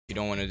you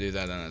don't want to do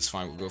that, then that's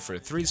fine. We'll go for a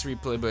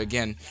 3-3 play. But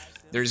again,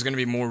 there's going to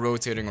be more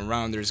rotating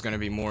around. There's going to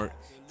be more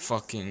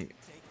fucking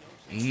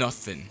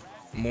nothing.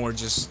 More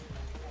just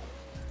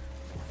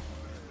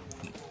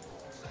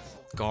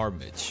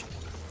garbage.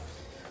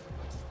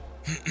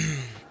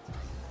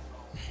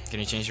 Can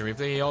he change the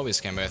replay? He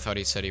always can, but I thought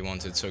he said he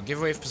wanted. So,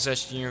 giveaway of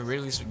possession here.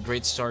 Really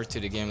great start to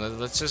the game.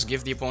 Let's just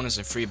give the opponents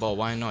a free ball.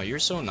 Why not? You're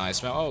so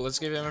nice, man. Oh, let's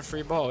give him a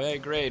free ball. Hey,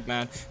 great,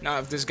 man. Now,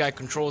 if this guy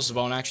controls the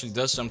ball and actually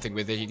does something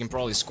with it, he can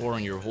probably score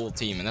on your whole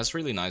team. And that's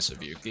really nice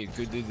of you. You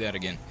could do that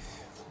again.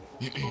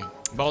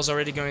 Ball's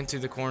already going to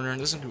the corner.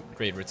 This is a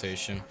great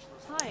rotation.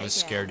 I was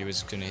scared he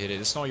was going to hit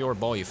it. It's not your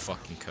ball, you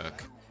fucking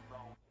cuck.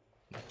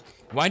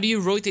 Why do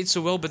you rotate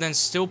so well, but then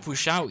still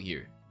push out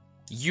here?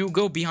 You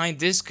go behind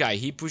this guy,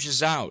 he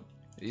pushes out.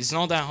 It's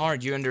not that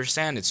hard, you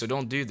understand it, so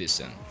don't do this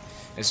then.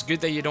 It's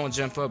good that you don't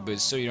jump up, but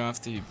still you don't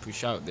have to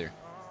push out there.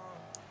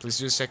 Please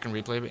do a second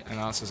replay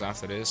analysis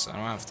after this. I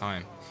don't have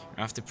time.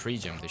 I have to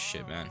pre-jump this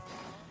shit, man.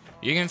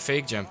 You can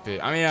fake jump it.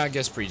 I mean, I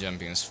guess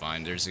pre-jumping is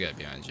fine. There's a guy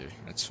behind you.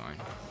 That's fine.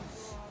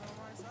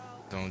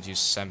 Don't use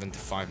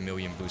 75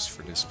 million boost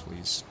for this,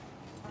 please.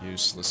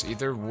 Useless.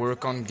 Either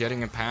work on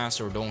getting a pass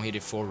or don't hit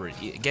it forward.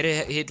 Get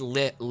a hit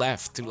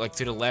left, to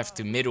the left,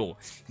 to middle.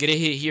 Get a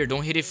hit here.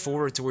 Don't hit it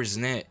forward towards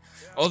net.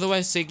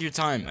 Otherwise, take your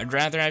time. I'd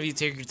rather have you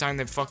take your time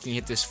than fucking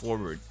hit this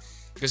forward.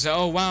 Because,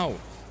 oh wow,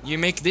 you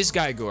make this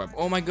guy go up.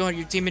 Oh my god,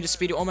 your teammate is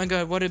speedy. Oh my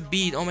god, what a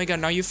beat. Oh my god,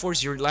 now you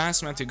force your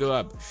last man to go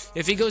up.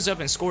 If he goes up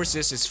and scores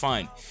this, it's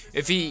fine.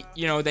 If he,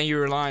 then you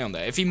rely on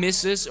that. If he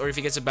misses or if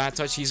he gets a bad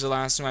touch, he's the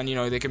last man,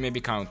 they can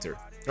maybe counter.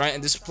 Right?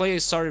 And this play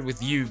started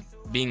with you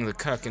being the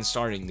cuck and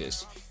starting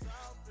this.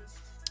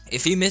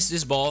 If he missed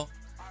this ball,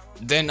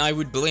 then I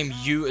would blame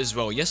you as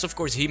well. Yes, of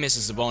course, he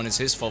misses the ball and it's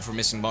his fault for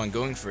missing the ball and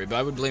going for it. But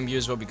I would blame you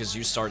as well because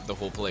you started the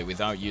whole play.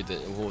 Without you, the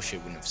whole shit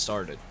wouldn't have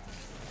started.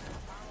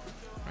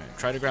 Right,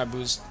 try to grab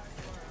boost.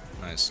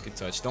 Nice, good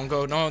touch. Don't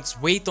go. No, it's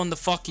wait on the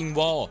fucking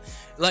wall.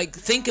 Like,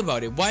 think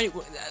about it.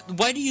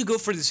 Why do you go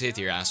for this hit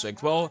here,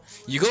 Aspect? Well,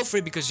 you go for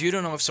it because you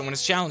don't know if someone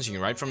is challenging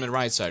you, right? From the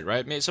right side,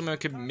 right? Someone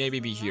could maybe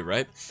be here,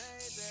 right?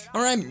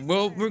 Alright,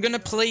 well, we're gonna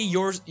play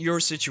your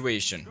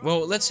situation.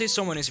 Well, let's say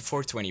someone is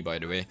 420, by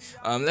the way.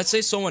 Let's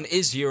say someone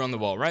is here on the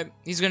wall, right?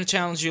 He's gonna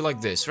challenge you like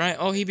this, right?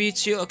 Oh, he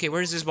beats you? Okay,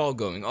 where's this ball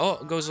going? Oh,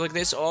 it goes like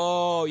this.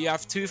 Oh, you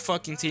have two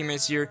fucking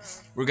teammates here.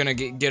 We're gonna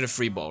get a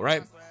free ball,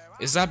 right?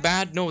 Is that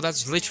bad? No,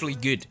 that's literally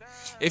good.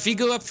 If you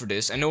go up for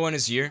this and no one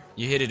is here,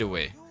 you hit it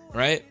away,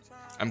 right?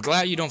 I'm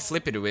glad you don't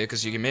flip it away,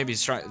 because you can maybe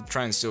try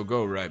and still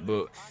go, right?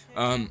 But,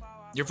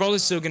 you're probably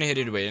still gonna hit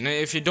it away, and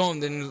if you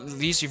don't, then at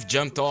least you've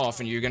jumped off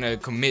and you're gonna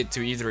commit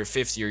to either a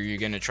 50 or you're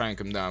gonna try and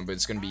come down, but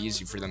it's gonna be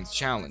easy for them to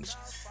challenge.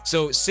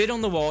 So sit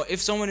on the wall.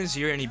 If someone is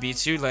here and he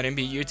beats you, let him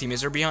beat your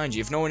teammates are behind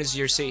you. If no one is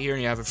here, sit here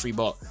and you have a free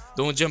ball.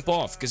 Don't jump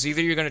off, because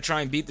either you're gonna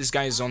try and beat this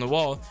guy who's on the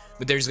wall,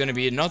 but there's gonna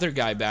be another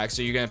guy back,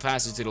 so you're gonna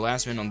pass it to the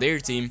last man on their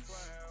team,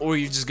 or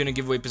you're just gonna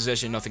give away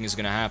possession. Nothing is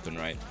gonna happen,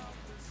 right?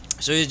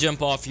 So you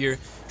jump off here,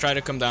 try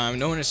to come down.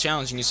 No one is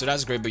challenging you, so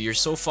that's great, but you're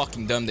so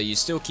fucking dumb that you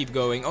still keep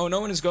going. Oh,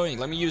 no one is going.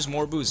 Let me use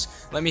more boost.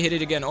 Let me hit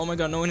it again. Oh my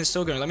god, no one is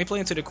still going. Let me play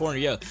into the corner.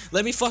 Yeah.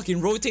 Let me fucking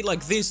rotate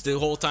like this the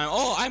whole time.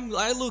 Oh,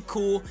 I look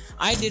cool.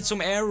 I did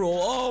some air roll.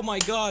 Oh my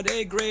god.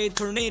 Hey, great.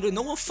 Tornado.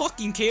 No one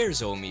fucking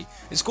cares, homie.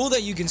 It's cool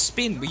that you can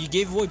spin, but you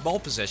gave away ball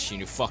possession,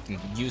 you fucking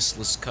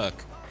useless cuck.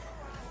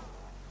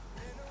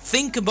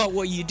 Think about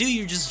what you do.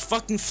 You're just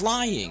fucking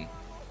flying.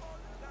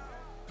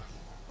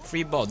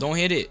 Free ball. Don't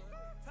hit it.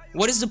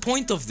 What is the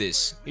point of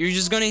this? You're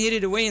just gonna hit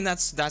it away and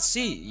that's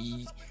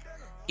it.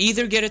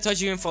 Either get a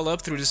touch and follow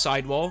up through the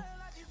sidewall,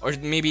 or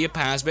maybe a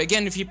pass. But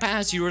again, if you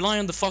pass, you rely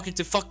on the fucker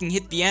to fucking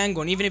hit the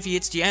angle. And even if he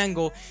hits the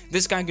angle,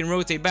 this guy can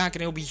rotate back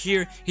and he'll be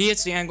here. He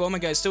hits the angle. Oh my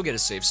god, still get a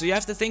save. So you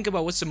have to think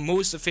about what's the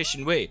most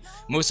efficient way.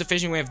 Most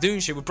efficient way of doing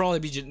shit would probably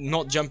be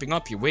not jumping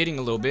up here, waiting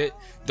a little bit,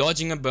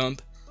 dodging a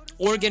bump,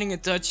 or getting a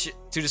touch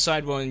to the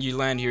sidewall and you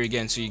land here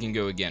again so you can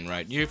go again,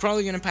 right? You're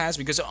probably gonna pass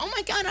because, oh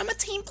my god, I'm a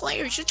team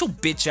player. Shut your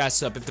bitch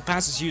ass up. If the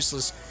pass is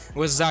useless,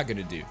 what's that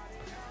gonna do?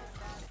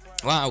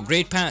 Wow,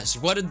 great pass.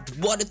 What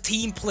a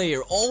team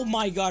player. Oh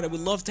my god, I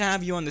would love to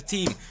have you on the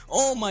team.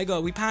 Oh my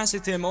god, we pass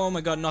it to him. Oh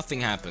my god,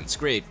 nothing happens.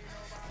 Great.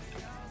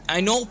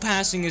 I know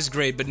passing is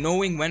great, but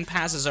knowing when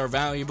passes are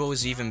valuable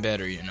is even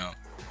better,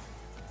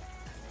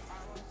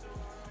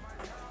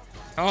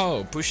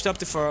 Oh, pushed up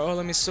too far. Oh,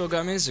 let me still go.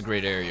 I mean, it's a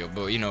great aerial,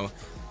 but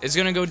it's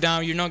gonna go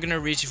down. You're not gonna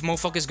reach. If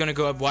motherfucker's gonna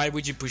go up, why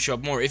would you push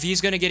up more? If he's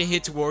gonna get a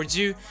hit towards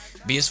you,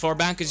 be as far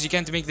back as you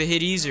can to make the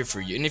hit easier for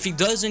you. And if he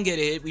doesn't get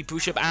a hit, we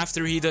push up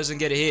after he doesn't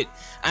get a hit.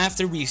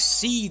 After we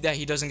see that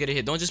he doesn't get a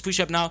hit. Don't just push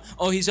up now.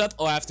 Oh, he's up.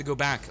 Oh, I have to go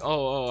back.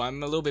 Oh,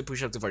 I'm a little bit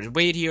pushed up too far. Just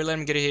wait here. Let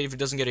him get a hit. If he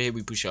doesn't get a hit,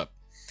 we push up.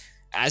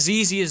 As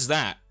easy as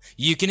that.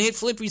 You can hit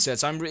flip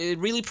resets. I'm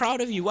really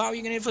proud of you. Wow,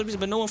 you can hit flip resets,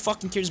 but no one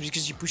fucking cares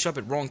because you push up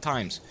at wrong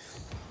times.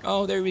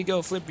 Oh, there we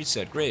go. Flip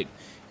reset. Great.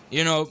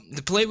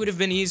 The play would have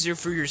been easier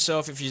for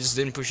yourself if you just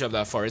didn't push up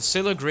that far. It's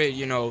still a great,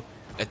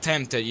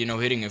 attempt at,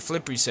 hitting a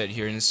flip reset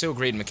here. And it's still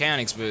great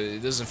mechanics, but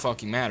it doesn't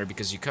fucking matter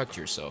because you cucked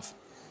yourself.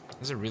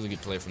 That's a really good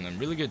play from them.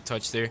 Really good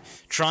touch there.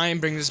 Try and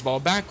bring this ball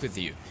back with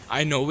you.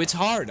 I know it's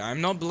hard. I'm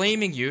not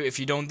blaming you if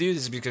you don't do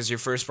this because your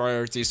first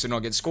priority is to not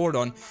get scored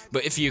on.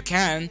 But if you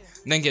can,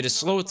 then get a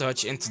slow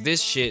touch into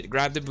this shit,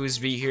 grab the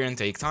boost B here and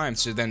take time,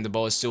 so then the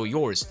ball is still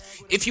yours.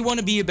 If you want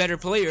to be a better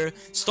player,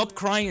 stop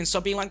crying and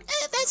stop being like,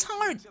 that's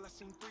hard.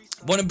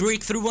 Want to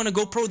break through, want to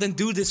go pro, then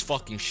do this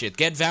fucking shit.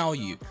 Get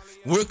value.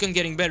 Work on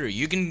getting better.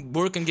 You can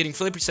work on getting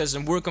flipper sets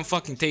and work on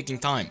fucking taking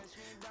time.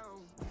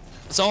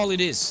 That's all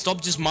it is. Stop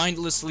just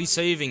mindlessly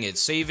saving it.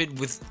 Save it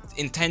with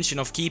intention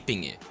of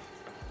keeping it.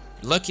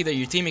 Lucky that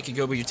your teammate can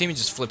go, but your teammate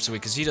just flips away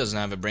because he doesn't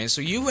have a brain.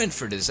 So you went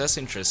for this. That's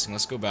interesting.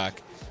 Let's go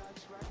back.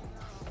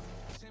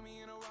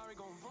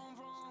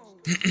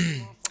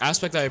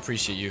 Aspect, I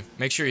appreciate you.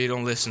 Make sure you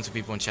don't listen to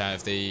people in chat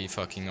if they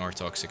fucking are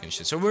toxic and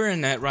shit. So we're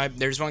in net, right?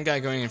 There's one guy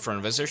going in front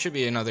of us. There should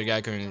be another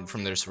guy going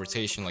from this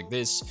rotation like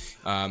this.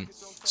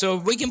 So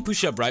we can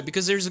push up, right?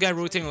 Because there's a guy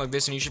rotating like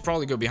this and you should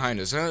probably go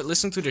behind us.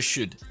 Listen to the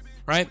should.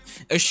 Right?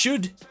 A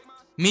should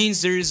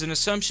means there is an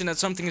assumption that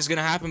something is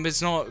gonna happen, but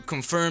it's not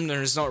confirmed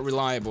and it's not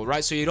reliable,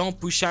 right? So you don't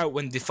push out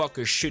when the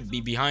fucker should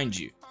be behind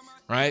you,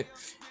 right?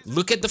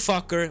 Look at the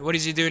fucker. What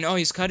is he doing? Oh,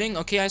 he's cutting?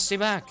 Okay, I stay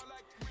back.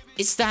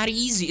 It's that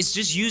easy. It's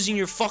just using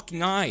your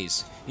fucking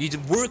eyes. You need to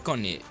work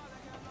on it.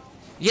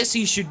 Yes,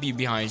 he should be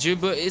behind you,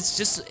 but it's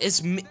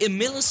a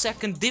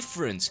millisecond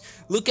difference.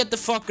 Look at the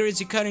fucker. Is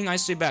he cutting? I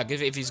stay back.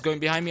 If he's going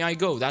behind me, I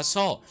go. That's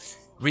all.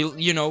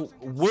 You know,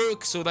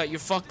 work so that you're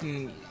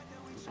fucking...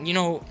 You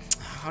know,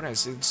 how do I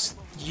say? Just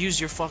use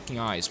your fucking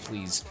eyes,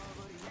 please.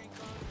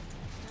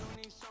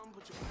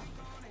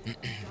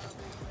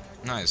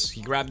 Nice.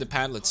 He grabbed the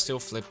pad. Let's still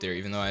flip there,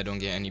 even though I don't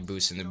get any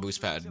boost in the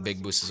boost pad.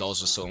 Big boost is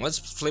also stolen. Let's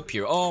flip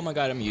here. Oh my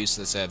god, I'm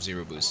useless. I have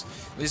 0 boost.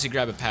 At least you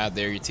grab a pad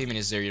there. Your teammate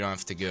is there. You don't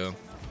have to go.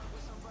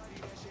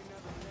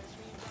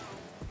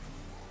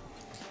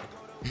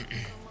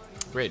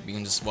 Great. We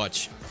can just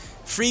watch.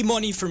 Free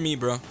money for me,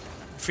 bro.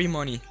 Free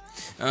money.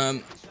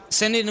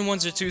 Send it in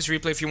 1s or 2s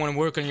replay if you want to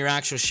work on your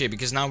actual shit,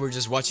 because now we're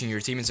just watching your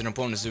teammates and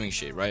opponents doing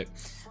shit, right?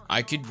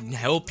 I could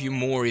help you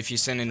more if you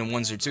send in a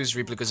 1s or 2s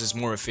replay because it's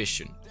more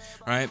efficient,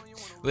 right?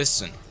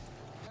 Listen.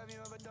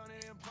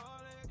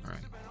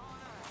 Alright.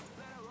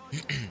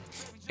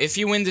 If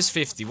you win this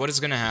 50, what is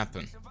gonna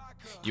happen?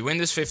 You win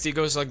this 50,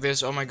 goes like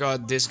this. Oh my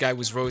god, this guy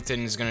was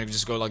rotating. He's gonna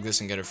just go like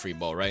this and get a free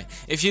ball, right?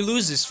 If you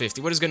lose this 50,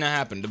 what is gonna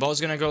happen? The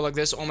ball's gonna go like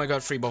this. Oh my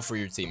god, free ball for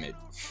your teammate.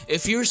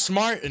 If you're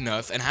smart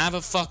enough and have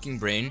a fucking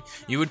brain,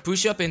 you would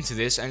push up into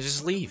this and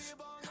just leave.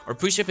 Or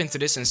push up into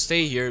this and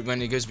stay here. When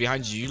it goes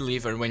behind you, you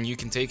leave. Or when you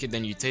can take it,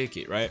 then you take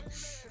it, right?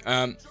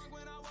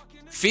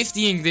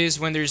 50ing this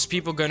when there's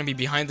people gonna be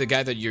behind the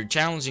guy that you're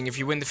challenging. If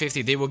you win the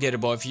 50, they will get a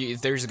ball.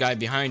 If there's a guy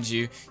behind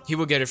you, he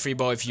will get a free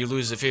ball if you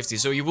lose the 50.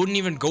 So you wouldn't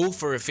even go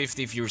for a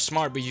 50 if you were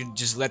smart, but you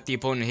just let the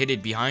opponent hit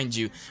it behind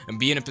you and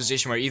be in a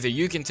position where either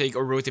you can take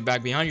or rotate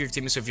back behind your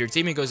teammate. So if your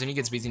teammate goes and he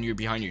gets beaten, you're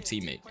behind your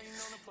teammate.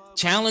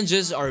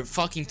 Challenges are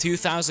fucking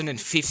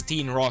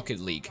 2015 Rocket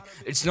League.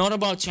 It's not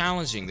about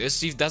challenging this.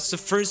 That's the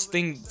first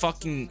thing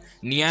fucking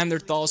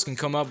Neanderthals can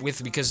come up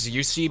with, because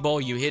you see ball,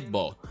 you hit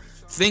ball.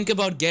 Think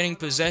about getting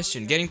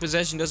possession. Getting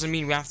possession doesn't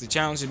mean we have to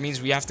challenge. It means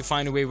we have to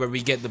find a way where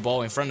we get the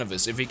ball in front of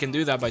us. If we can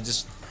do that by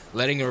just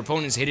letting our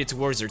opponents hit it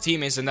towards their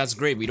teammates, then that's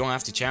great. We don't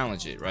have to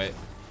challenge it, right?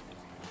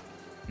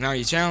 Now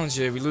you challenge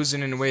it, we lose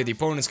it in a way the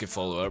opponents can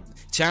follow up.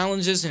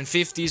 Challenges and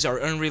 50s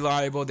are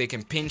unreliable. They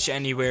can pinch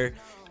anywhere.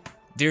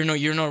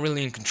 You're not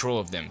really in control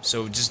of them.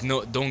 So just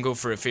don't go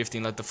for a 50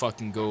 and let the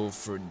fucking go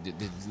for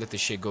let the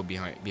shit go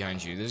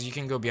behind you. You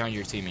can go behind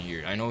your teammate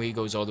here. I know he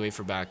goes all the way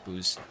for back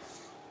boost,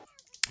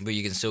 but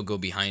you can still go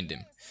behind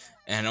him.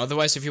 And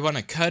otherwise, if you want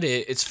to cut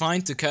it, it's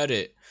fine to cut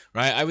it,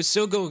 right? I would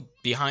still go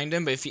behind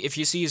him, but if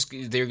you see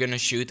they're gonna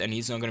shoot and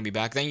he's not gonna be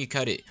back, then you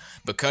cut it.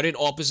 But cut it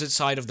opposite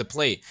side of the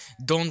play.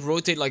 Don't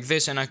rotate like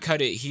this and I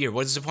cut it here.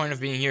 What is the point of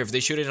being here? If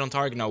they shoot it on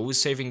target now,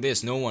 who's saving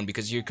this? No one,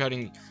 because you're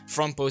cutting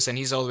front post and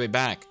he's all the way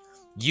back.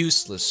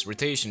 Useless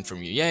rotation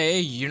from you. Yeah,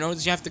 hey, you know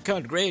you have to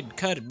cut. Great,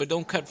 cut it, but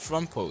don't cut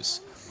front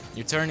post.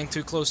 You're turning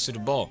too close to the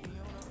ball.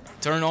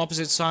 Turn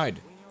opposite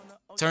side.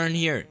 Turn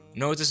here.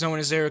 Notice no one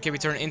is there. Okay, we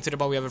turn into the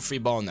ball. We have a free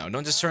ball now.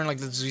 Don't just turn like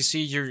this. You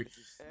see, you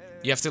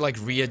have to like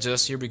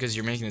readjust here because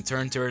you're making a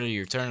turn too early.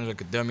 You're turning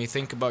like a dummy.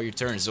 Think about your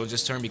turns. Don't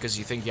just turn because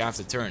you think you have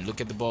to turn.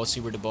 Look at the ball, see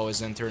where the ball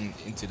is, then turn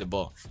into the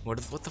ball. What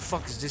the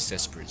fuck is this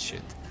desperate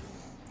shit?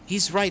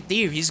 He's right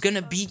there. He's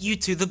gonna beat you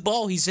to the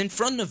ball. He's in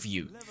front of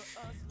you.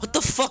 What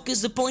the fuck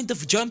is the point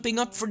of jumping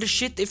up for the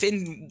shit if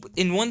in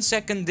 1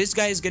 second this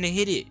guy is gonna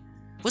hit it?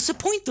 What's the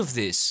point of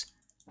this?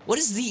 What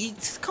is the...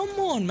 Come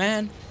on,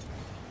 man.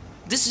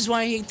 This is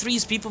why I hate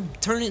threes. People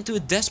turn into a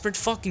desperate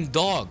fucking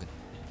dog.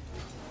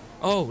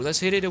 Oh,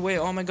 let's hit it away.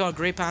 Oh my god,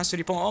 great pass to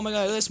the opponent. Oh my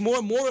god, let's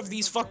more of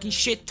these fucking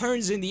shit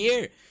turns in the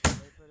air.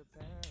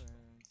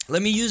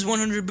 Let me use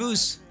 100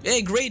 boost.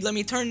 Hey, great, let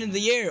me turn in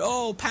the air.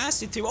 Oh,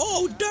 pass it to...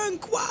 Oh,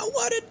 dunk. Wow,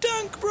 what a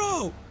dunk,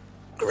 bro.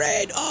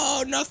 Great.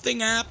 Oh, nothing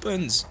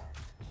happens.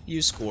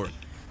 You score.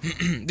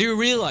 Do you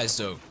realize,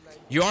 though?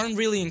 You aren't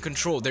really in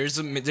control. There's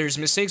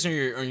mistakes on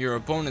your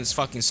opponent's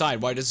fucking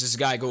side. Why does this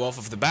guy go off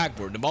of the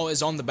backboard? The ball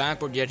is on the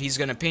backboard, yet he's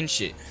gonna pinch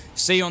it.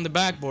 Stay on the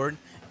backboard,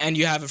 and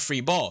you have a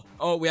free ball.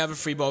 Oh, we have a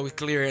free ball, we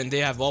clear, and they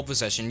have ball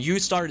possession. You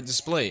started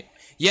display.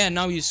 Yeah,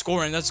 now you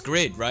score, and that's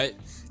great, right?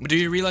 But do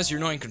you realize you're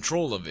not in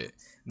control of it?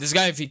 This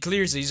guy, if he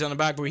clears it, he's on the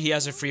backboard, he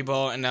has a free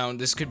ball, and now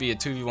this could be a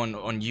 2v1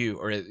 on you,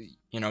 or,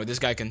 you know, this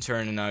guy can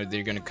turn, and now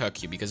they're gonna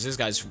cuck you, because this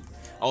guy's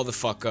all the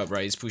fuck up,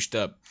 right? He's pushed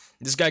up.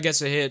 This guy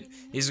gets a hit,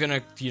 he's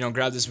gonna, you know,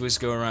 grab this boost,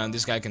 go around,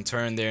 this guy can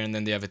turn there, and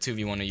then they have a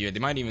 2v1 on you. They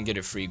might even get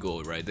a free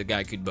goal, right? The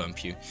guy could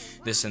bump you,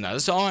 this and that.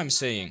 That's all I'm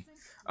saying.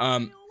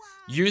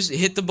 You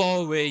hit the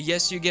ball away,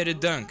 yes, you get a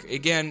dunk.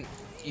 Again,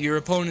 your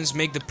opponents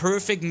make the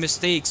perfect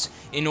mistakes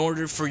in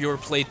order for your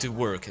play to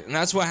work. And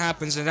that's what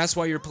happens, and that's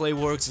why your play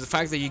works. The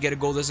fact that you get a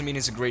goal doesn't mean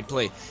it's a great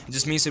play. It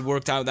just means it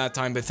worked out that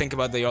time, but think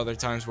about the other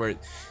times where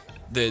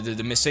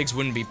the mistakes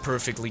wouldn't be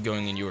perfectly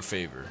going in your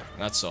favor.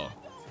 That's all.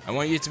 I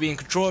want you to be in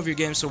control of your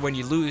game, so when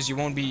you lose, you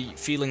won't be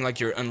feeling like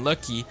you're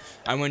unlucky.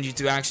 I want you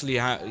to actually,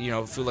 you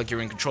know, feel like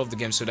you're in control of the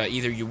game, so that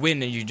either you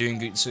win and you're doing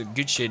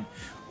good shit,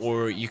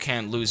 or you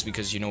can't lose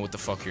because you know what the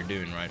fuck you're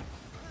doing, right?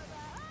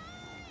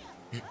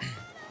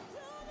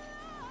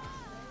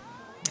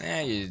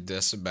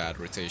 That's a bad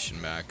rotation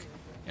back.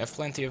 You have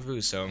plenty of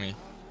boost, homie.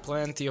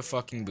 Plenty of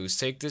fucking boost.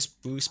 Take this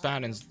boost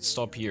pad and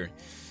stop here.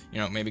 You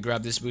know, maybe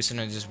grab this boost and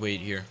then just wait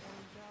here.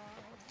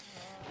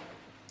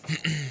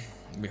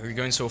 We're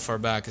going so far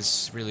back,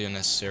 it's really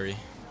unnecessary.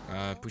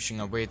 Pushing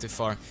up way too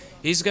far.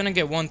 He's gonna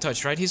get one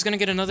touch, right? He's gonna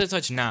get another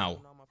touch now,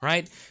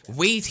 right?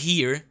 Wait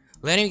here,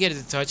 let him get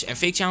the touch, and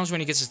fake challenge when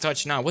he gets a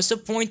touch now. What's the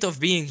point of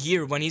being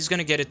here when he's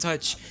gonna get a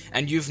touch,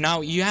 and you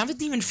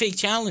haven't even fake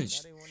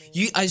challenged?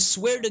 I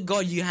swear to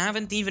God, you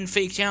haven't even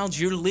fake challenged.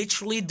 You're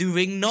literally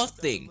doing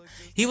nothing.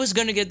 He was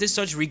gonna get this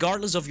touch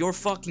regardless of your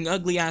fucking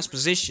ugly ass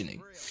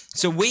positioning.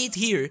 So wait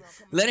here,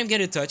 let him get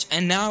a touch,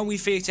 and now we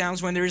fake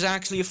challenge when there's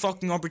actually a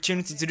fucking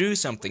opportunity to do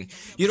something.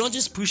 You don't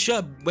just push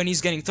up when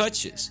he's getting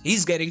touches.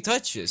 He's getting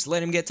touches.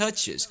 Let him get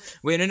touches.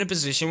 Wait in a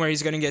position where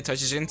he's gonna get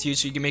touches into you,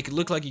 so you can make it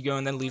look like you go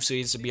and then leave, so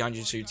he's behind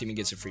you, so your teammate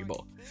gets a free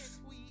ball.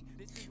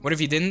 What if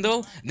he didn't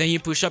though? Then you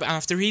push up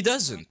after he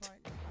doesn't.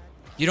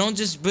 You don't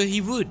just, but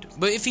he would.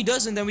 But if he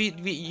doesn't, then we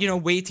you know,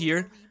 wait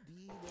here.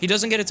 He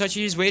doesn't get a touch,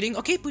 he's waiting.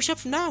 Okay, push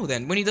up now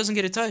then, when he doesn't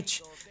get a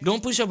touch.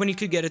 Don't push up when he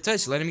could get a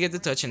touch. Let him get the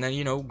touch, and then,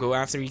 you know, go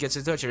after he gets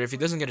a touch. Or if he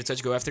doesn't get a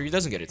touch, go after he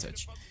doesn't get a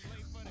touch.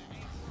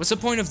 What's the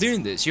point of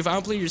doing this? You've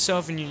outplayed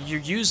yourself and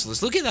you're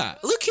useless. Look at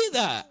that. Look at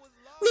that.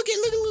 Look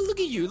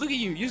at you. Look at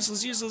you.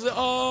 Useless.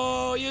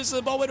 Oh, yes,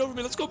 the ball went over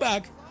me. Let's go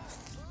back.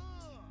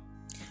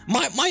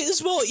 Might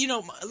as well, you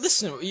know,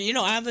 listen, you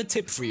know, I have a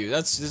tip for you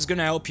that's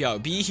gonna help you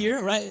out. Be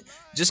here, right?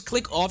 Just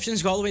click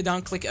options, go all the way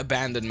down, click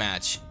abandon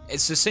match.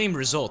 It's the same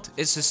result.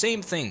 It's the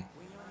same thing.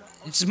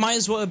 Just might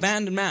as well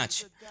abandon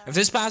match. If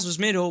this pass was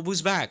middle,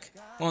 who's back?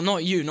 Well,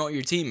 not you, not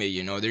your teammate,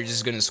 you know, they're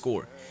just gonna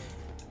score.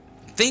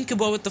 Think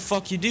about what the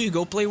fuck you do,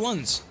 go play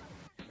ones.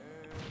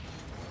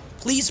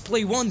 Please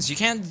play ones. You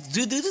can't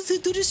do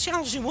this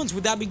challenge in ones.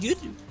 Would that be good?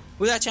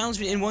 Would that challenge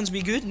in ones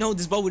be good? No,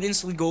 this ball would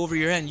instantly go over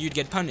your head and you'd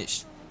get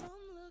punished.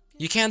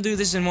 You can't do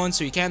this in one,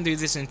 so you can't do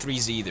this in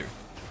threes either,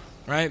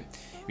 right?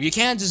 You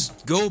can't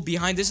just go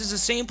behind. This is the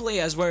same play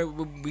as where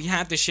we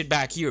had this shit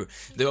back here.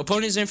 The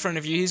opponent's in front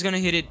of you, he's gonna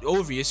hit it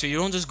over you, so you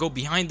don't just go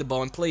behind the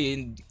ball and play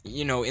in,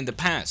 you know, in the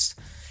past.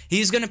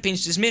 He's gonna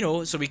pinch this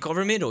middle, so we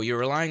cover middle. You're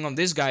relying on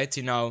this guy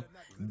to now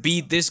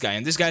beat this guy,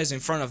 and this guy is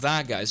in front of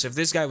that guy, so if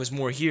this guy was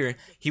more here,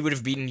 he would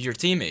have beaten your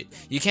teammate.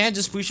 You can't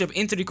just push up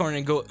into the corner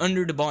and go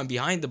under the ball and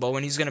behind the ball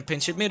when he's gonna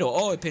pinch it middle.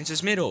 Oh, it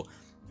pinches middle.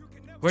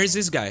 Where's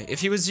this guy?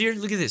 If he was here,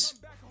 look at this.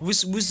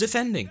 Who's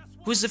defending?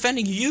 Who's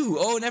defending? You!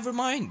 Oh, never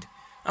mind.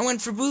 I went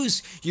for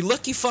boost. You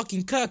lucky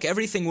fucking cuck.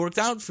 Everything worked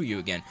out for you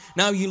again.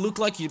 Now you look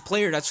like your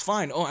player, that's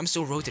fine. Oh, I'm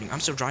still rotating. I'm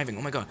still driving.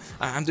 Oh my god.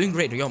 I'm doing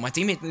great. Yo, my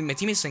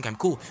teammates think I'm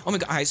cool. Oh my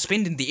god, I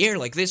spin in the air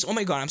like this. Oh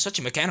my god, I'm such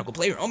a mechanical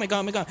player. Oh my god,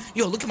 oh my god.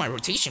 Yo, look at my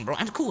rotation, bro.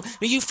 I'm cool.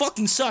 You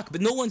fucking suck, but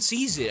no one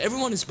sees it.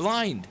 Everyone is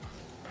blind.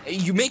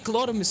 You make a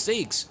lot of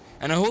mistakes.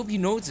 And I hope you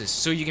notice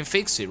so you can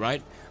fix it,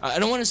 right? I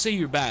don't want to say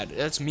you're bad.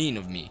 That's mean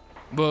of me.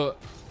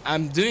 But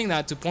I'm doing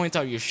that to point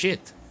out your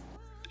shit.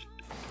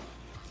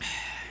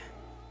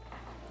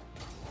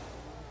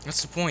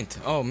 That's the point.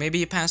 Oh, maybe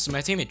you passed to my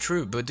teammate,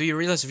 true, but do you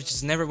realize if it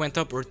just never went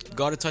up or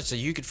got a touch that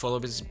you could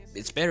follow,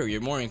 it's better, you're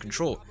more in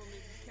control.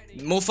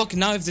 Motherfucker,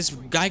 now if this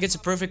guy gets a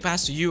perfect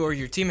pass to you or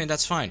your teammate,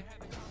 that's fine.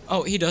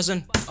 Oh, he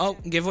doesn't. Oh,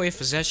 give away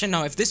possession.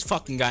 Now, if this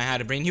fucking guy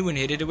had a brain, he wouldn't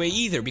hit it away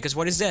either, because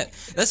what is that?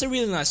 That's a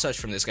really nice touch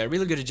from this guy.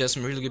 Really good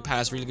adjustment, really good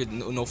pass, really good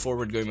no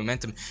forward going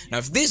momentum. Now,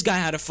 if this guy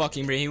had a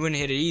fucking brain, he wouldn't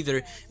hit it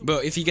either,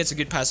 but if he gets a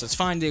good pass, that's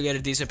fine. They'll get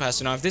a decent pass.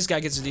 So now, if this guy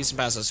gets a decent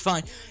pass, that's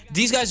fine.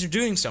 These guys are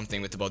doing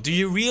something with the ball. Do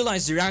you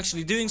realize they're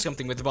actually doing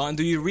something with the ball? And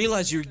do you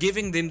realize you're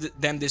giving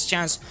them this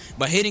chance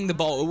by hitting the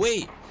ball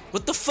away?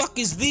 What the fuck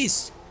is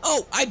this?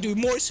 Oh, I do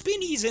more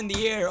spinnies in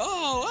the air.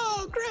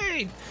 Oh,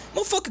 great.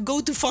 Motherfucker, go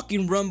to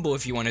fucking Rumble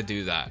if you want to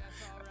do that.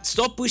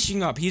 Stop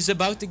pushing up. He's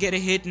about to get a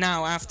hit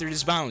now after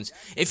this bounce.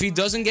 If he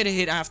doesn't get a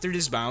hit after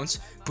this bounce,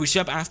 push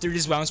up after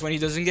this bounce when he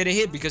doesn't get a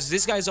hit, because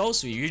this guy's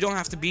also here. You don't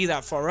have to be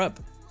that far up.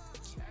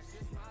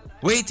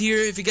 Wait here.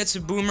 If he gets a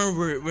boomer,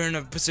 we're in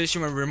a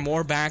position where we're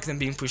more back than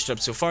being pushed up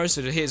so far,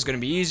 so the hit is gonna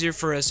be easier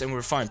for us and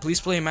we're fine. Please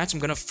play a match. I'm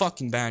gonna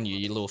fucking ban you,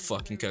 you little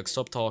fucking cuck.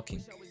 Stop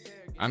talking.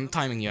 I'm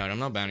timing you out. I'm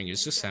not banning you.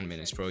 It's just 10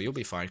 minutes, bro. You'll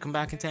be fine. Come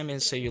back in 10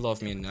 minutes, say you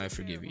love me, and I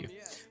forgive you.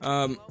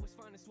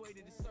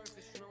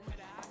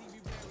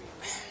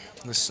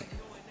 Listen.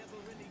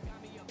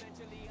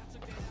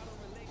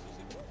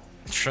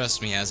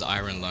 Trust me, as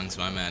iron lungs,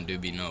 my man do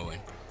be knowing.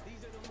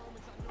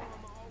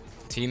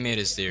 Teammate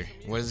is there.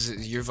 What is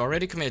it? You've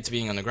already committed to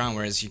being on the ground,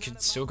 whereas you could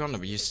still go on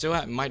the. You still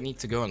might need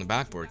to go on the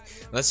backboard.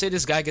 Let's say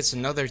this guy gets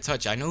another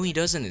touch. I know he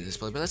doesn't in this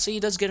play, but let's say he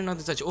does get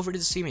another touch over to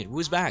his teammate.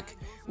 Who's back?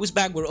 Who's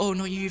backward? Oh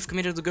no, you've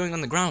committed to going on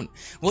the ground.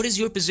 What is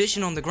your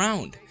position on the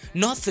ground?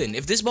 Nothing.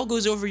 If this ball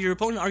goes over your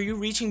opponent, are you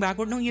reaching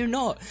backward? No, you're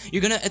not.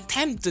 You're gonna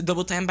attempt a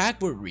double 10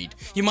 backward read.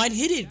 You might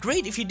hit it.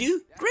 Great if you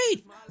do.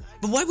 Great.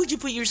 But why would you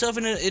put yourself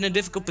in a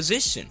difficult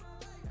position?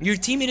 Your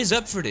teammate is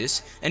up for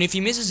this, and if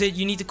he misses it,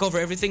 you need to cover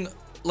everything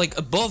like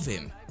above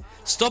him.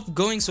 Stop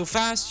going so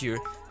fast here,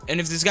 and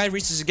if this guy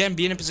reaches again,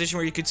 be in a position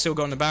where you could still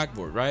go on the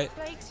backboard, right?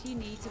 You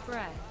need to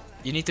breath.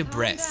 You need to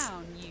breath.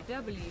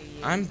 Down, UW.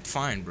 I'm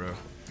fine, bro.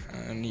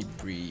 I need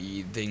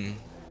breathing.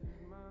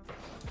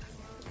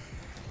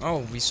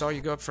 Oh, we saw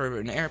you go up for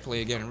an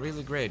airplay again.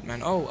 Really great,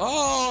 man.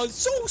 Oh,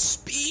 so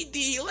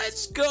speedy.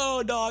 Let's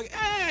go, dog.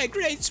 Hey,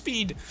 great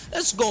speed.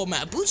 Let's go,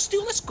 man. Boost,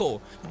 dude. Let's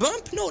go.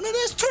 Bump? No,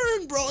 let's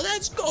turn, bro.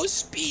 Let's go,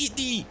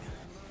 speedy.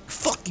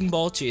 Fucking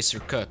ball chaser,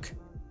 cuck.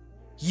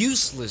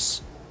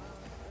 Useless.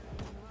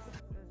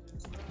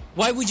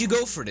 Why would you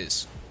go for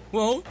this?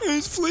 Well,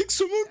 it's Flick,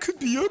 someone could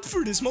be up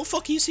for this.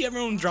 Motherfucker, you see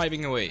everyone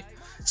driving away.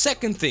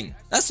 Second thing,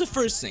 that's the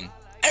first thing.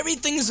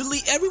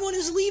 Everyone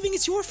is leaving,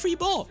 it's your free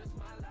ball.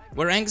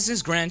 Where Angus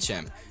is Grand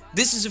Champ.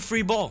 This is a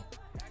free ball.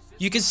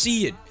 You can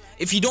see it.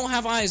 If you don't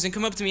have eyes and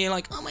come up to me and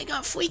like, oh my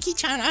god,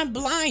 Flaky-chan, I'm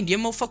blind. Yeah,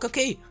 motherfucker,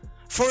 okay.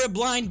 For a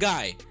blind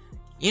guy,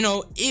 you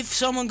know, if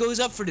someone goes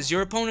up for this,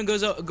 your opponent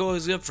goes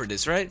up for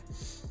this, right?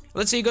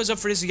 Let's say he goes up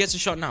for this, he gets a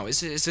shot now. Is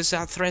this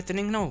that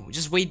threatening? No.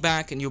 Just wait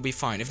back and you'll be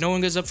fine. If no one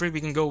goes up for it,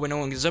 we can go when no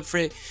one goes up for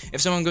it. If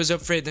someone goes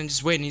up for it, then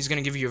just wait and he's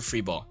gonna give you a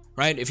free ball,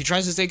 right? If he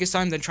tries to take his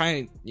time, then try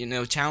and, you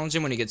know, challenge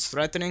him when he gets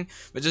threatening,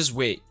 but just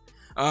wait.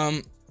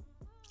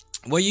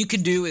 What you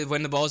could do is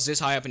when the ball is this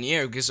high up in the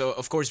air, because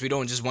of course we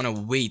don't just want to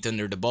wait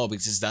under the ball,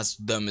 because that's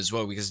dumb as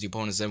well, because the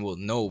opponents then will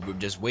know we're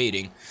just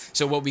waiting.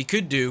 So what we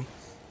could do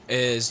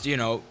is, you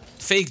know,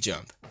 fake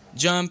jump.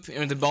 Jump,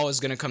 and the ball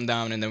is gonna come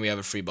down, and then we have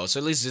a free ball. So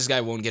at least this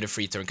guy won't get a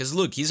free turn. Because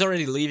look, he's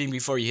already leaving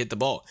before you hit the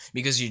ball,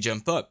 because you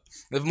jump up.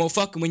 The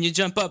motherfucker, when you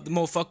jump up, the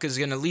motherfucker is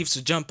gonna leave.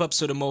 So jump up,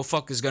 so the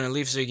motherfucker is gonna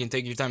leave, so you can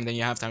take your time. Then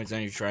you have time,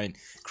 then you try and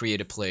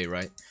create a play,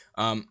 right?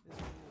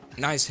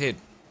 Nice hit,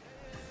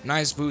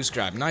 nice boost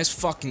grab, nice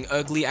fucking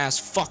ugly ass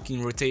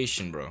fucking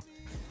rotation, bro.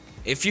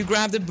 If you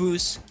grab the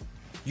boost,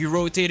 you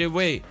rotate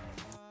away.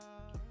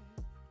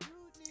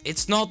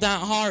 It's not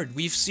that hard.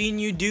 We've seen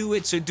you do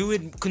it, so do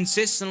it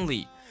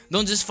consistently.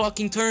 Don't just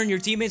fucking turn, your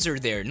teammates are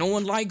there. No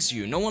one likes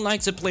you. No one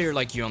likes a player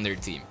like you on their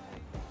team.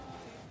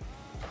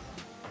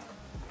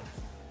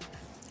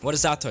 What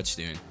is that touch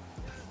doing?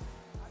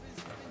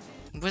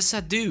 What does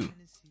that do?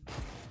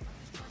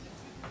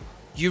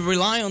 You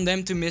rely on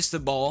them to miss the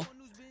ball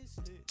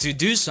to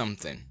do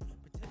something.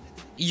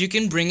 You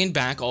can bring it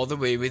back all the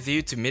way with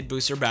you to mid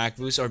boost or back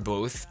boost or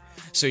both.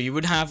 So you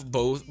would have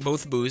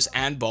both boost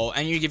and ball,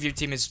 and you give your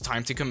teammates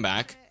time to come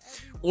back.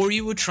 Or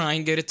you would try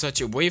and get a touch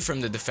away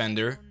from the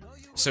defender,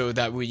 so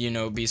that would, you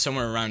know, be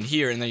somewhere around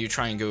here, and then you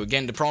try and go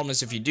again. The problem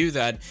is if you do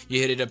that,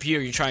 you hit it up here,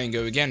 you try and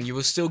go again, you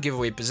will still give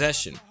away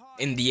possession.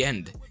 In the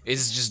end,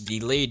 it's just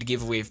delayed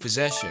giveaway of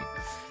possession.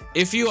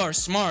 If you are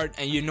smart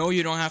and you know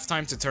you don't have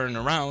time to turn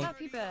around.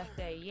 Happy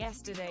birthday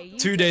yesterday.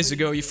 2 days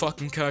ago, you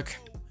fucking cuck.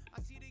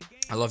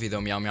 I love you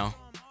though, meow meow.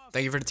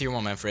 Thank you for the tier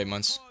 1, man, for 8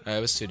 months. It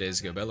was 2 days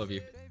ago, but I love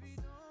you.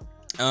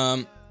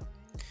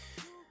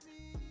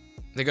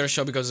 They got a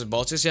shot because of the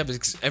ball chase. Yeah,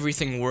 because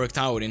everything worked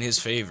out in his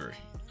favor.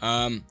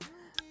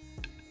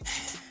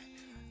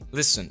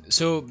 Listen,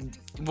 so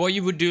what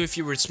you would do if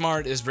you were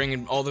smart is bring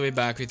it all the way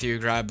back with you,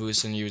 grab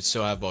boost, and you would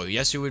still have ball.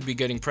 Yes, you would be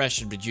getting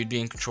pressured, but you'd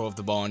be in control of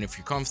the ball, and if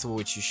you're comfortable,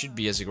 which you should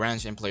be as a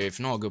Grand Champ player, if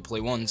not, go play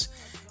once,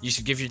 you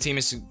should give your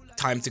teammates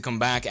time to come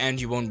back,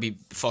 and you won't be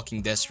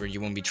fucking desperate,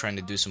 you won't be trying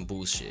to do some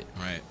bullshit,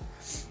 right?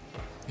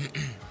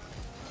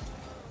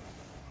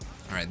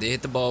 Alright, they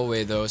hit the ball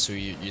away though, so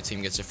your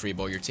team gets a free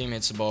ball, your team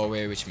hits the ball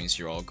away, which means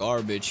you're all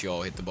garbage, you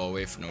all hit the ball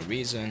away for no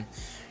reason.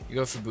 You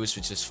go for boost,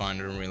 which is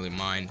fine, I don't really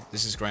mind.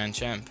 This is Grand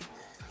Champ.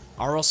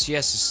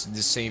 RLCS is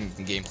the same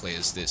gameplay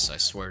as this, I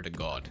swear to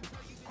God.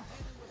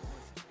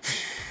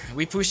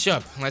 We push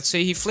up. Let's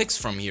say he flicks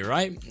from here,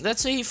 right?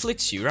 Let's say he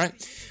flicks you, right?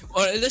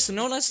 Or listen,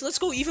 no, let's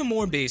go even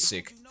more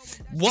basic.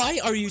 Why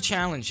are you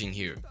challenging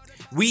here?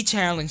 We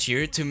challenge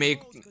here to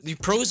make, the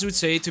pros would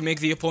say, to make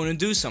the opponent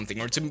do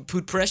something, or to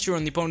put pressure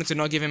on the opponent to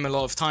not give him a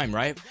lot of time,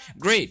 right?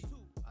 Great.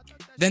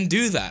 then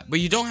do that. But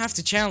you don't have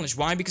to challenge.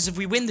 Why? Because if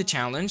we win the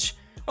challenge,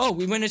 oh,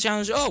 we win the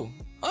challenge, oh,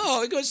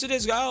 it goes to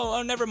this guy.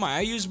 Oh, never mind.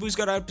 I use boost,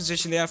 got out of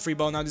position. They have free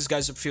ball. Now this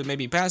guy's upfield.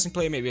 Maybe a passing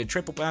play. Maybe a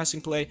triple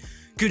passing play.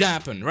 Could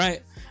happen,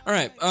 right? All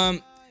right.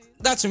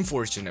 That's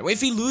unfortunate.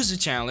 If we lose the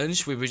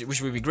challenge,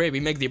 which would be great, we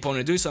make the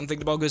opponent do something.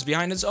 The ball goes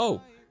behind us. Oh,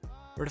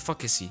 where the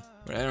fuck is he?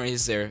 I don't know.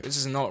 He's there. This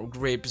is not a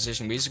great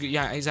position. But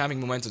he's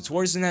having momentum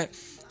towards the net.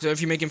 So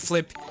if you make him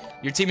flip,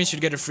 your teammate should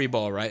get a free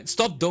ball, right?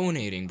 Stop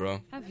donating, bro.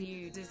 Have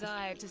you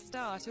desired to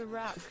start a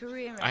rap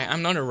career?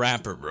 I'm not a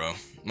rapper, bro.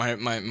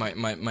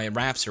 My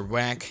raps are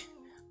whack.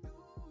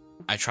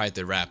 I tried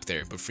to rap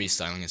there, but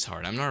freestyling is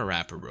hard. I'm not a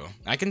rapper, bro.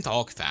 I can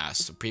talk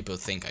fast. People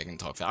think I can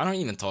talk fast. I don't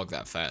even talk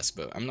that fast,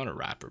 but I'm not a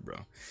rapper,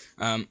 bro.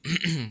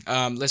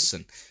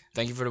 Listen.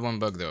 Thank you for the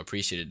 $1, though.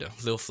 Appreciate it, though.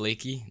 Lil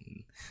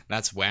Flaky.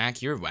 That's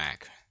whack. You're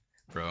whack,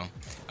 bro.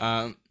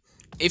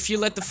 If you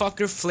let the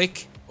fucker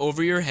flick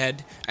over your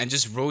head and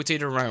just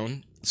rotate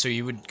around, so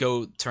you would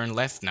go turn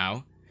left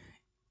now.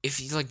 If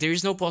you, like, there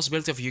is no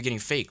possibility of you getting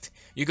faked.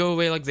 You go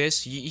away like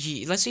this.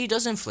 Let's say he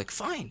doesn't flick.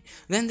 Fine.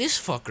 Then this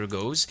fucker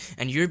goes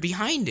and you're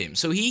behind him.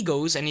 So he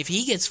goes, and if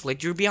he gets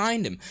flicked, you're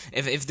behind him.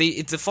 If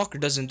the fucker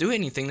doesn't do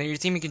anything, then your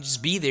teammate can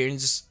just be there and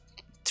just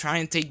try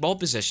and take ball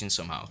possession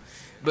somehow.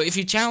 But if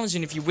you challenge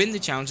and if you win the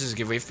challenge, it's a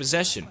giveaway of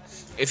possession.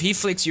 If he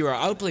flicks you or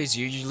outplays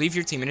you, you leave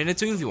your teammate in a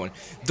 2v1.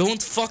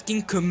 Don't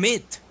fucking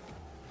commit.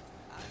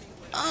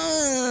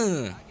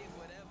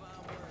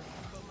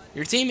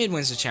 Your teammate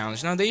wins the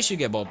challenge. Now they should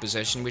get ball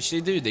possession, which they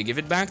do. They give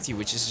it back to you,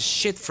 which is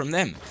shit from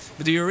them.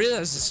 But do you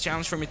realize this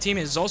challenge from your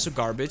teammate is also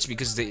garbage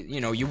because they,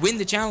 you win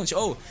the challenge.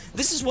 Oh,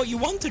 this is what you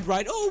wanted,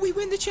 right? Oh, we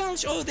win the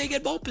challenge. Oh, they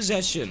get ball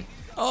possession.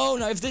 Oh,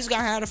 now if this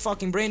guy had a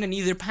fucking brain and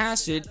either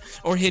pass it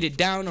or hit it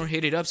down or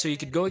hit it up so you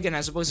could go again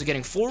as opposed to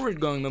getting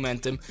forward going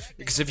momentum,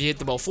 because if you hit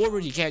the ball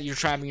forward, you're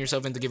trapping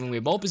yourself into giving away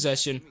ball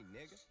possession.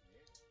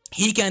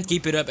 He can't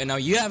keep it up, and now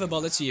you have a ball.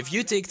 Let's see if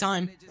you take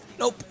time.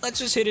 Nope, let's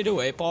just hit it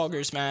away.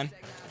 Poggers, man.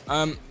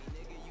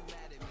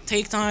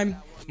 Take time.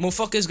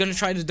 Motherfucker's gonna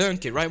try to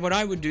dunk it, right? What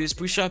I would do is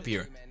push up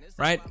here,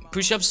 right?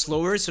 Push up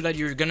slower so that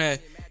you're gonna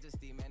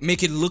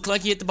make it look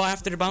like you hit the ball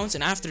after the bounce,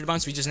 and after the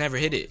bounce, we just never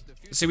hit it.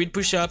 So we'd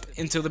push up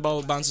until the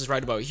ball bounces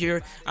right about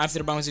here. After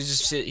the bounce, you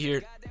just sit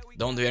here.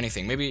 Don't do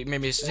anything.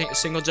 Maybe a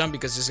single jump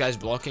because this guy's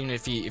blocking.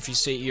 If you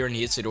sit here and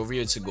he hits it over you,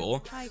 it's a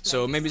goal.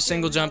 So maybe a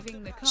single jump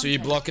so you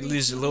block at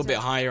least a little bit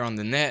higher on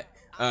the net.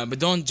 But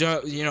don't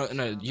jump.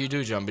 No, you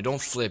do jump, but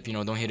don't flip.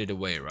 Don't hit it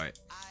away, right?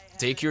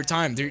 Take your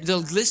time.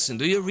 Listen,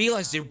 do you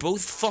realize they're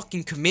both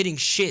fucking committing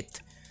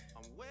shit?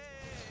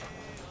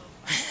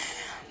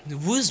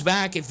 Who's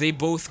back if they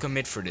both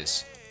commit for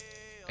this?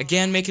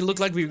 Again, make it look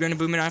like we were going to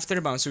boom it after the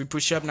bounce. So we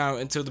push up now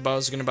until the ball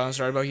is going to bounce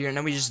right about here. And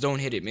then we just don't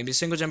hit it. Maybe a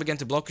single jump again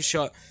to block a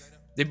shot.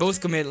 They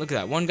both commit. Look at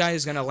that. One guy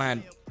is going to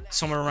land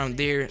somewhere around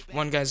there.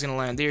 One guy's going to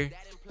land there.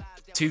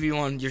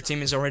 2v1. Your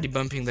team is already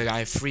bumping the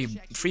guy.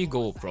 Free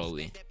goal,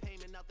 probably.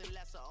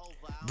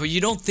 But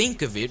you don't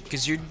think of it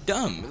because you're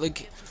dumb.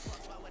 Like,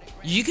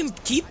 you can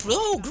keep...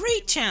 Oh,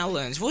 great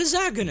challenge. What is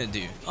that going to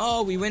do?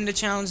 Oh, we win the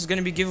challenge. It's going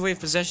to be giveaway of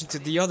possession to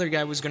the other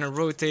guy who's going to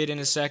rotate in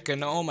a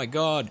second. Oh, my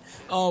God.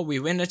 Oh, we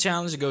win the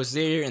challenge. It goes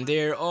there and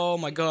there. Oh,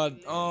 my God.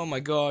 Oh, my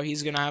God.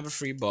 He's going to have a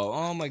free ball.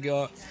 Oh, my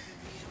God.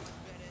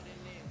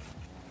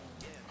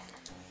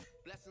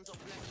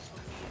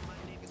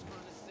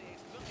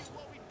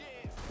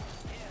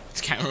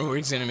 This camera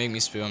work's going to make me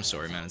spill. I'm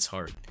sorry, man. It's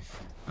hard.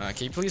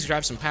 Can you please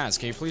grab some pads?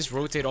 Can you please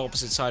rotate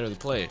opposite side of the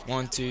play?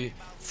 1, 2,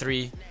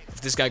 3.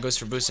 If this guy goes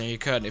for boost, then you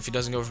cut. If he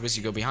doesn't go for boost,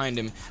 you go behind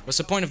him. What's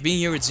the point of being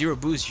here with 0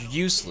 boost? You're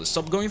useless.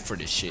 Stop going for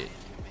this shit.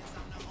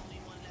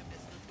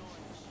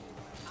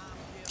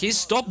 Can you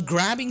stop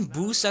grabbing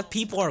boosts that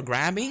people are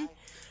grabbing?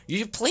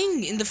 You're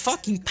playing in the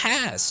fucking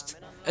past.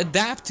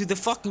 Adapt to the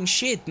fucking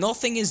shit.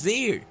 Nothing is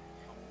there.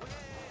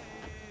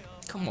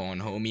 Come on,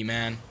 homie,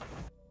 man.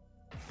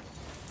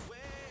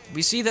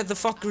 We see that the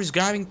fucker is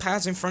grabbing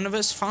pads in front of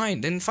us.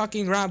 Fine. Then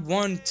fucking grab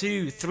 1,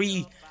 2,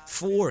 3,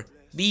 4.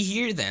 Be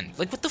here then.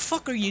 Like, what the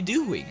fuck are you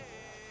doing?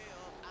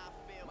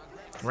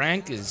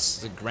 Rank is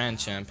the Grand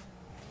Champ.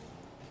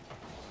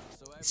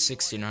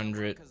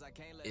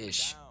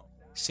 1600-ish.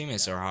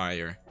 Teammates are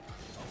higher.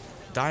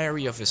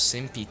 Diary of a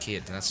Simpy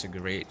Kid. That's a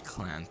great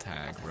clan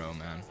tag, bro,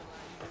 man.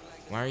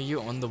 Why are you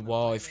on the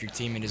wall if your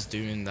teammate is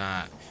doing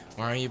that?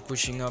 Why are you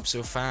pushing up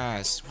so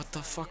fast? What the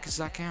fuck is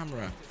that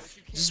camera?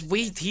 Just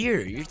wait here.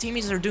 Your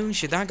teammates are doing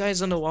shit. That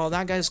guy's on the wall.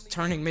 That guy's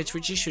turning mid,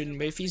 which he shouldn't.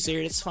 But if he's there,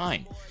 it's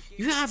fine.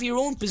 You have your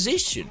own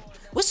position.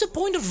 What's the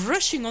point of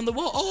rushing on the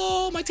wall?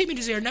 Oh, my teammate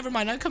is here. Never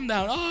mind. I come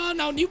down. Oh,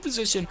 now new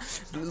position.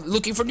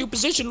 Looking for new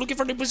position. Looking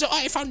for new position. Oh,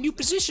 I found new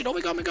position. Oh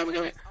my god, my god, my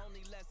god.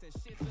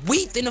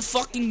 Wait in a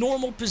fucking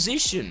normal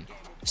position.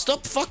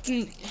 Stop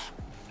fucking...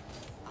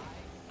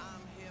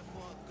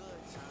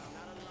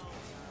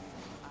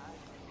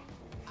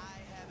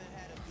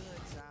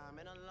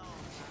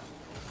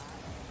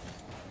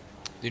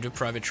 Do you do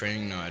private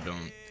training? No, I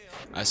don't.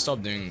 I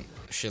stopped doing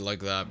shit like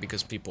that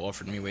because people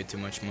offered me way too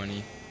much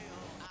money.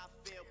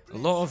 A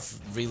lot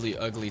of really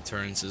ugly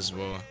turns as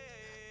well.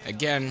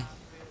 Again,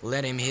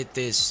 Let him hit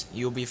this.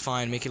 You'll be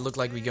fine. Make it look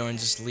like we go and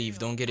just leave.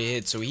 Don't get a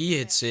hit. So he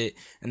hits it,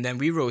 and then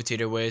we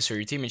rotate away, so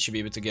your teammate should be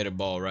able to get a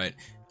ball, right?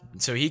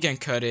 So he can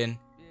cut in,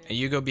 and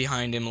you go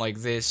behind him like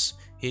this.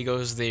 He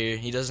goes there.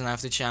 He doesn't have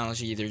to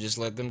challenge either. Just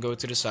let them go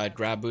to the side.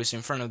 Grab boost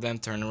in front of them.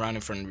 Turn around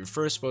in front of your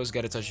first post.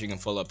 Get a touch. You can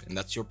follow up. And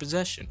that's your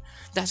possession.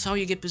 That's how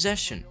you get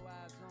possession.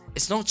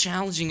 It's not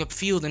challenging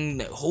upfield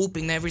and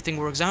hoping that everything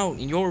works out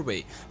in your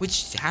way.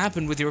 Which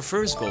happened with your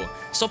first goal.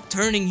 Stop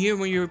turning here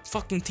when your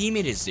fucking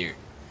teammate is there.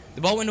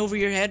 The ball went over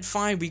your head.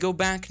 Fine. We go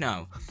back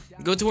now.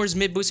 Go towards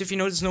mid boost if you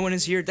notice no one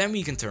is here. Then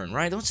we can turn,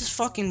 right? Don't just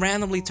fucking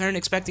randomly turn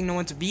expecting no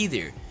one to be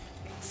there.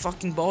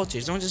 Fucking ball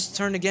chase. Don't just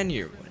turn again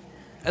here.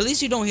 At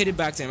least you don't hit it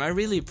back to him. I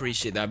really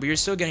appreciate that, but you're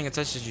still getting a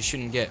touch that you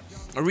shouldn't get.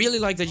 I really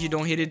like that you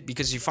don't hit it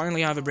because you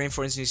finally have a brain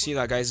for it and you see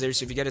that guy's there,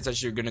 so if you get a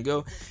touch, you're gonna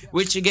go.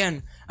 Which,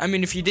 again, I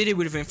mean, if you did it,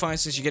 would have been fine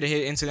since you get a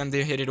hit into them,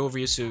 they hit it over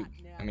you, so,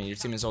 I mean, your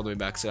team is all the way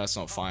back, so that's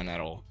not fine at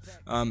all.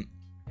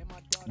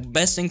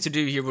 Best thing to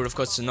do here would, of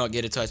course, to not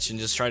get a touch and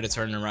just try to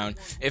turn around.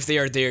 If they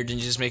are there, then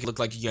you just make it look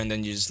like you, and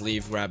then you just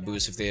leave, grab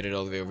boost. If they hit it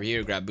all the way over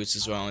here, grab boost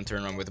as well, and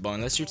turn around with the ball.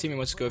 Unless your teammate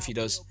wants to go, if he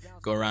does,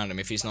 go around him.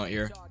 If he's not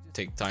here,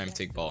 take time,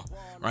 take ball,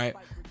 right?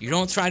 You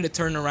don't try to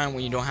turn around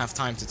when you don't have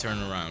time to turn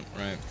around,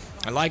 right?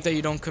 I like that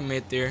you don't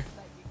commit there.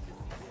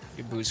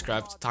 Your boost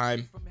grab,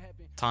 time,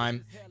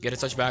 get a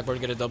touch backward,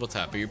 get a double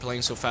tap, but you're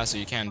playing so fast that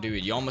you can't do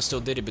it. You almost still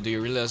did it, but do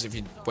you realize if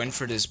you went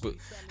for this but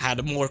had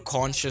a more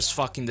conscious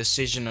fucking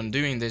decision on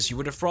doing this, you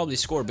would have probably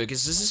scored,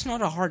 because this is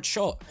not a hard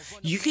shot.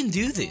 You can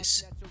do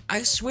this.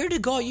 I swear to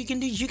God, you can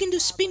do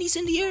spinnies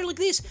in the air like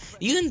this.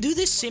 You can do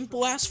this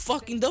simple ass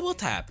fucking double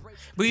tap.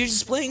 But you're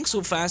just playing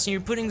so fast and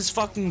you're putting this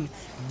fucking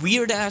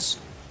weird ass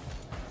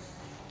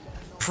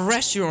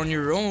pressure on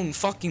your own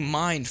fucking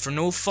mind for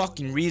no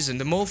fucking reason.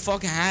 The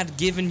motherfucker had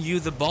given you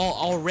the ball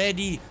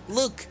already.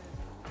 Look,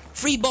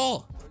 free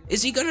ball.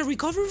 Is he gonna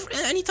recover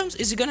anytime?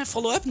 Is he gonna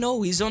follow up?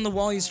 No, he's on the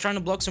wall. He's trying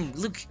to block some.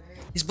 Look,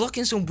 he's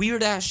blocking some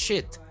weird ass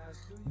shit.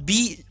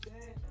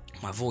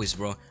 My voice,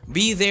 bro.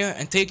 Be there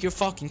and take your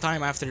fucking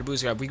time after the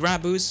boost grab. We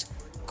grab boost.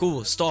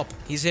 Cool. Stop.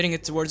 He's hitting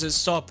it towards us.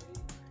 Stop.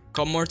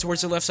 Come more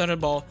towards the left side of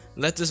the ball.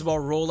 Let this ball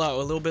roll out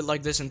a little bit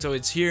like this until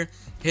it's here.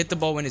 Hit the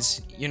ball when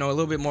it's, you know, a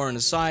little bit more on the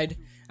side,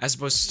 as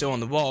opposed to still on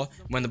the wall.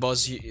 When the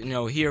ball's, you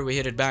know, here, we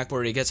hit it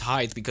backward. It gets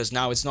height because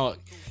now it's not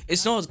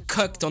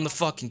cooked on the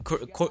fucking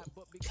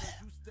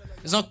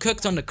it's not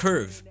cooked on the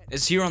curve.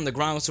 It's here on the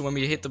ground, so when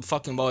we hit the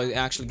fucking ball, it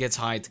actually gets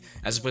height,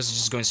 as opposed to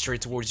just going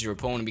straight towards your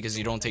opponent because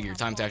you don't take your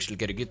time to actually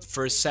get a good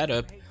first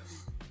setup,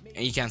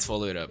 and you can't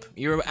follow it up.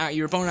 Your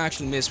opponent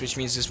actually missed, which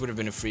means this would have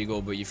been a free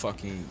goal, but you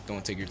fucking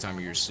don't take your time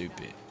or you're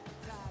stupid.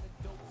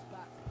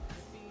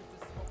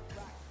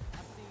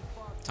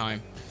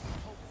 Time.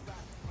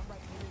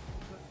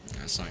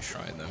 That's nice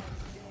try though.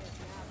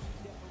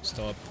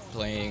 Stop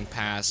playing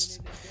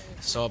past.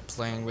 Stop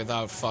playing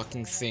without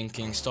fucking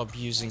thinking. Stop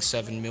using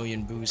 7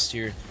 million boost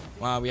here.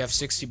 Wow, we have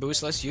 60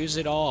 boost. Let's use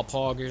it all,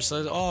 poggers.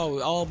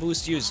 All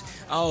boost use.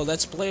 Oh,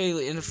 let's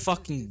play in a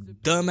fucking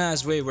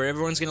dumbass way where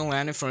everyone's gonna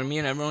land in front of me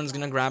and everyone's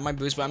gonna grab my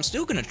boost, but I'm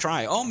still gonna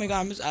try. Oh my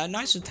god,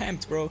 nice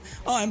attempt, bro.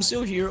 Oh, I'm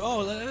still here.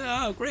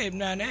 Oh, great,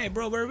 man. Hey,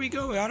 bro, where are we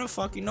going? I don't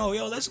fucking know.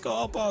 Yo, let's go.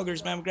 All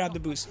poggers, man. Grab the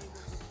boost.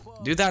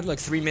 Do that like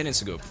 3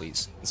 minutes ago,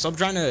 please. Stop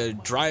trying to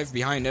drive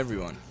behind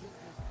everyone.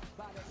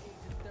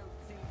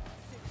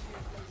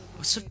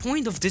 What's the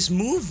point of this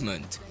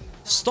movement?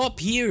 Stop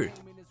here.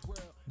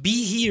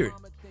 Be here.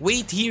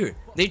 Wait here.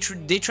 They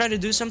try to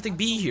do something.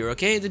 Be here,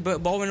 okay? The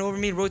ball went over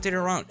me, rotated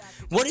around.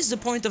 What is the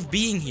point of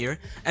being here?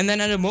 And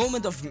then at a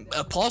moment of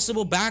a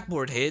possible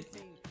backboard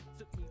hit,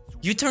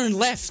 you turn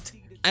left,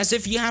 as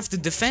if you have to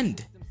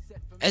defend,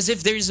 as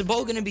if there is a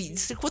ball gonna be.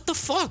 It's like, what the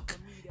fuck?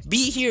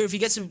 Be here. If he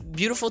gets a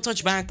beautiful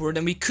touch backward,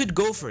 then we could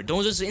go for it.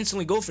 Don't just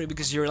instantly go for it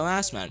because you're the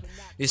last man.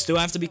 You still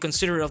have to be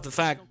considerate of the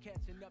fact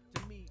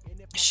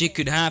shit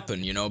could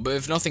happen, you know. But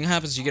if nothing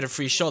happens, you get a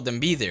free shot, then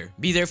be there.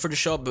 Be there for the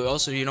shot, but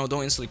also, you know,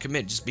 don't instantly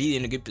commit. Just be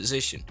in a good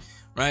position,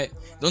 right?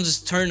 Don't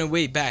just turn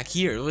away back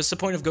here. What's the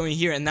point of going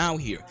here and now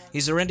here?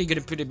 He's already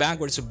gonna put it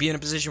backward, so be in a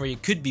position where you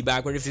could be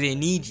backward if they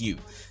need you.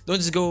 Don't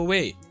just go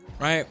away,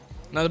 right?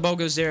 Now the ball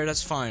goes there,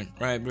 that's fine,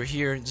 right? We're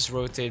here, just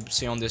rotate,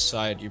 see on this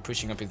side, you're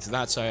pushing up into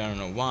that side, I don't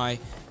know why.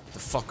 What the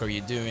fuck are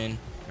you doing?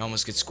 You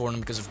almost get scored on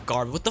because of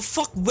garbage. What the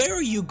fuck? Where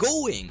are you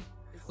going?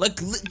 Like,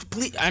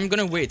 please, I'm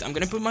gonna wait. I'm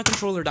gonna put my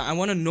controller down. I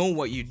wanna know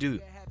what you do.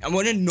 I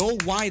wanna know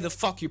why the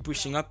fuck you're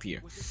pushing up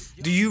here.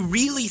 Do you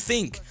really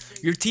think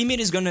your teammate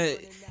is gonna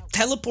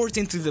teleport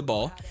into the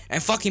ball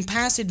and fucking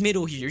pass it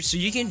middle here so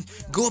you can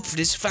go up for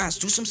this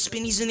fast, do some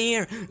spinnies in the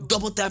air,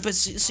 double tap it,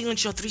 ceiling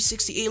shot,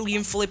 360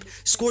 alien flip,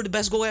 score the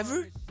best goal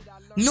ever?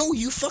 No,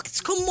 you fucking,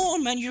 come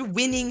on, man, you're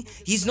winning.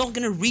 He's not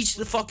gonna reach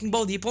the fucking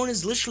ball. The opponent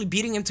is literally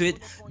beating him to it.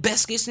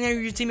 Best case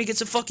scenario, your teammate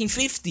gets a fucking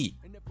 50.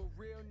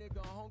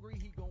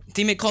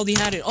 Teammate called he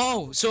had it.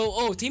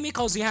 Teammate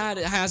calls he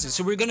has it.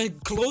 So we're gonna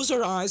close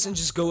our eyes and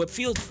just go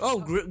upfield. Oh,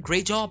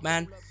 great job,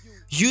 man.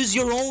 Use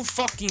your own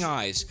fucking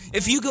eyes.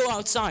 If you go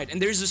outside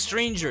and there's a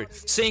stranger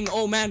saying,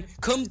 oh man,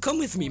 come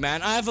with me,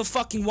 man. I have a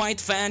fucking white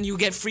fan. You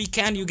get free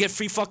candy. You get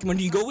free fucking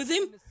money. You go with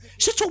him?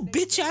 Shut your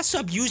bitch ass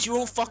up. Use your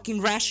own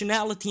fucking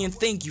rationality and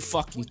think, you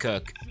fucking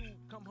cuck.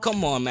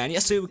 Come on, man.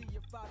 Yes, it...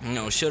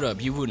 No, shut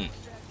up. You wouldn't.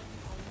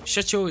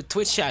 Shut your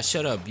Twitch chat.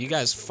 Shut up. You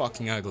guys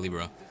fucking ugly,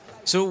 bro.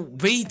 So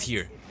wait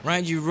here,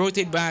 right? You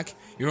rotate back.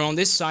 You're on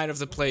this side of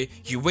the play.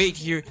 You wait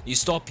here. You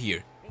stop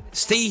here.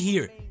 Stay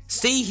here.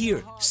 Stay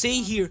here.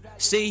 Stay here.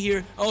 Stay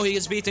here. Oh, he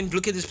gets beaten.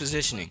 Look at his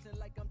positioning.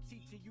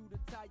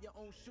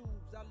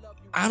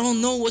 I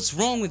don't know what's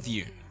wrong with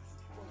you.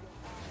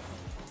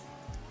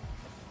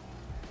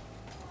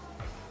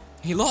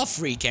 He lost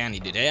free candy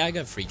today. I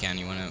got free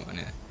candy.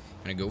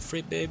 Wanna go for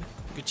it, babe?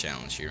 Good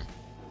challenge here.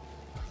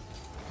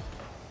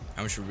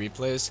 How much for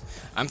replays?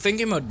 I'm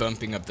thinking about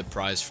bumping up the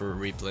price for a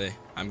replay.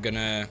 I'm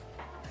gonna...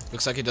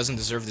 Looks like he doesn't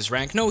deserve this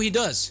rank. No, he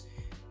does.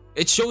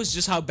 It shows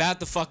just how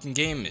bad the fucking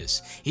game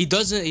is. He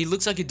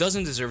looks like he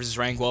doesn't deserve his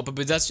rank well, but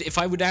that's, if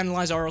I would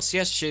analyze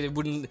RLCS shit, it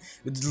would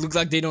look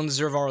like they don't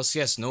deserve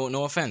RLCS.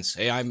 No offense.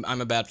 Hey, I'm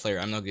a bad player.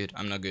 I'm not good.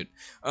 I'm not good.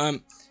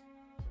 I'm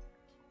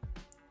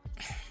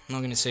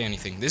not gonna say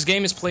anything. This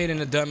game is played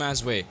in a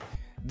dumbass way.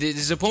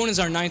 His opponents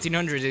are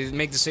 1900, they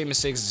make the same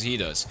mistakes as he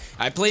does.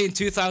 I play in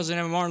 2000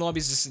 MMR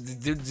lobbies,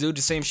 do the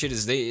same shit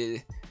as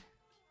they...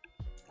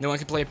 No one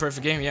can play a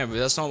perfect game, yeah, but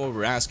that's not what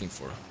we're asking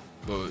for.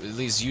 But at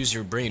least use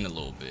your brain a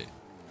little bit.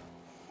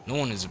 No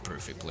one is a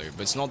perfect player,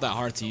 but it's not that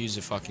hard to use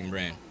your fucking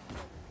brain.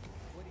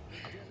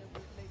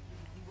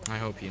 I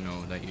hope you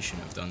know that you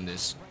shouldn't have done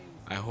this.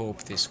 I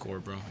hope they score,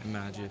 bro.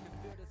 Imagine.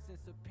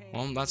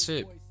 Well, that's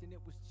it.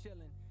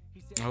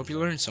 I hope you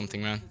learned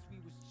something, man.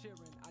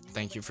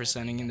 Thank you for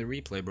sending in the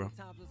replay, bro.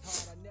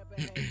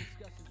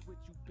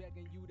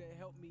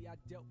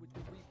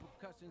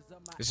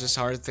 It's just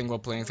hard to think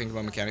about playing, think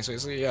about mechanics.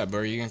 So yeah,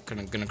 bro, you're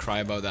gonna cry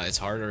about that. It's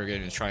harder, or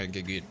gonna try and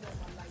get good.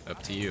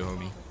 Up to you,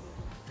 homie.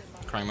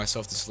 Crying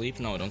myself to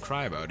sleep? No, don't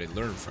cry about it.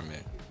 Learn from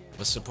it.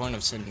 What's the point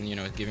of sending, you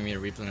know, giving me a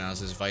replay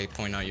analysis if I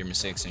point out your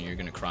mistakes and you're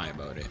gonna cry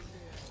about it?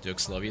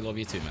 Jokes, love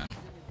you too, man.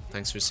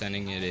 Thanks for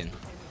sending it in.